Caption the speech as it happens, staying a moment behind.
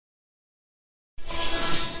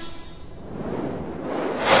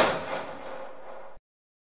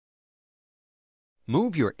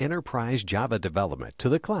Move your enterprise Java development to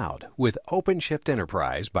the cloud with OpenShift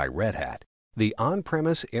Enterprise by Red Hat, the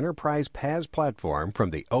on-premise enterprise PaaS platform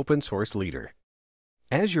from the open source leader.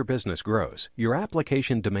 As your business grows, your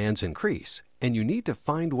application demands increase, and you need to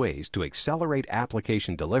find ways to accelerate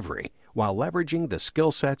application delivery while leveraging the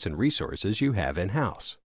skill sets and resources you have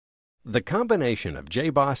in-house. The combination of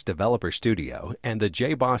JBoss Developer Studio and the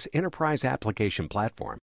JBoss Enterprise Application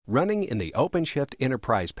Platform running in the OpenShift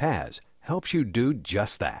Enterprise PaaS helps you do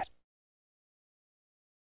just that.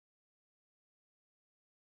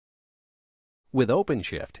 With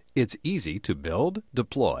OpenShift, it's easy to build,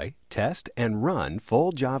 deploy, test, and run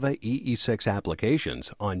full Java EE6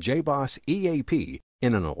 applications on JBoss EAP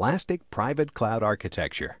in an elastic private cloud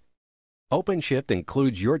architecture. OpenShift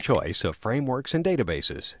includes your choice of frameworks and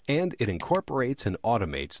databases, and it incorporates and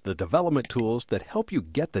automates the development tools that help you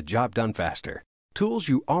get the job done faster, tools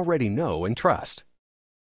you already know and trust.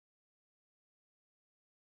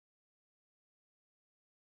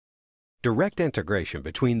 Direct integration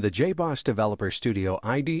between the JBoss Developer Studio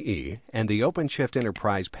IDE and the OpenShift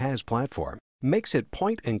Enterprise PaaS platform makes it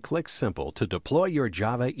point-and-click simple to deploy your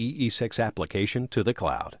Java EE6 application to the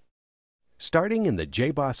cloud. Starting in the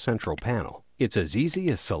JBoss Central panel, it's as easy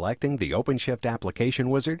as selecting the OpenShift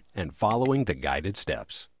Application Wizard and following the guided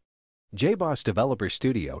steps. JBoss Developer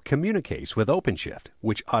Studio communicates with OpenShift,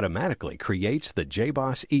 which automatically creates the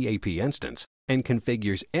JBoss EAP instance and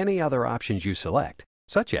configures any other options you select,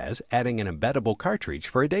 such as adding an embeddable cartridge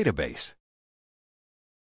for a database.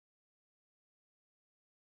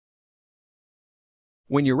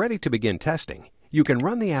 When you're ready to begin testing, you can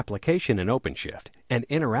run the application in OpenShift and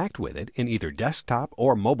interact with it in either desktop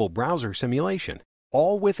or mobile browser simulation,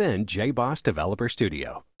 all within JBoss Developer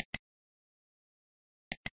Studio.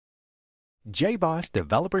 JBoss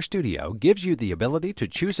Developer Studio gives you the ability to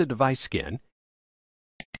choose a device skin,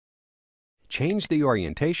 change the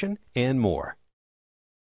orientation, and more.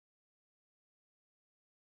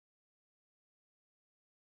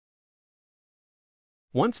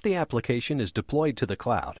 Once the application is deployed to the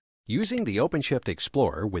cloud, using the OpenShift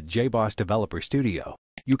Explorer with JBoss Developer Studio,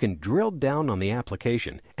 you can drill down on the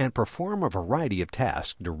application and perform a variety of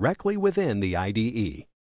tasks directly within the IDE.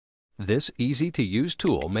 This easy-to-use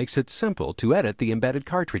tool makes it simple to edit the embedded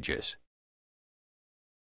cartridges,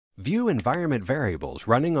 view environment variables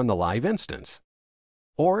running on the live instance,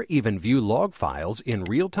 or even view log files in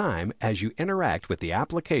real time as you interact with the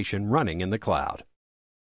application running in the cloud.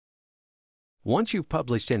 Once you've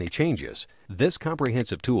published any changes, this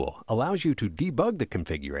comprehensive tool allows you to debug the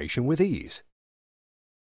configuration with ease.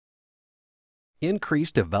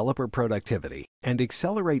 Increase developer productivity and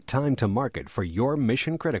accelerate time to market for your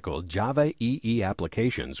mission-critical Java EE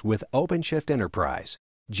applications with OpenShift Enterprise,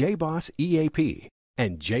 JBoss EAP,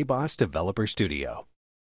 and JBoss Developer Studio.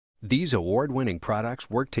 These award-winning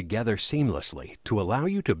products work together seamlessly to allow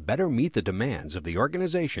you to better meet the demands of the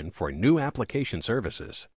organization for new application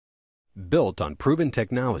services. Built on proven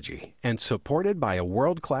technology and supported by a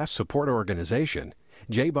world-class support organization,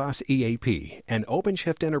 JBoss EAP and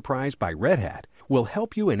OpenShift Enterprise by Red Hat will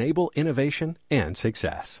help you enable innovation and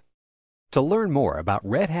success. To learn more about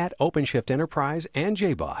Red Hat OpenShift Enterprise and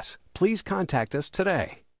JBoss, please contact us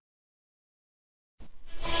today.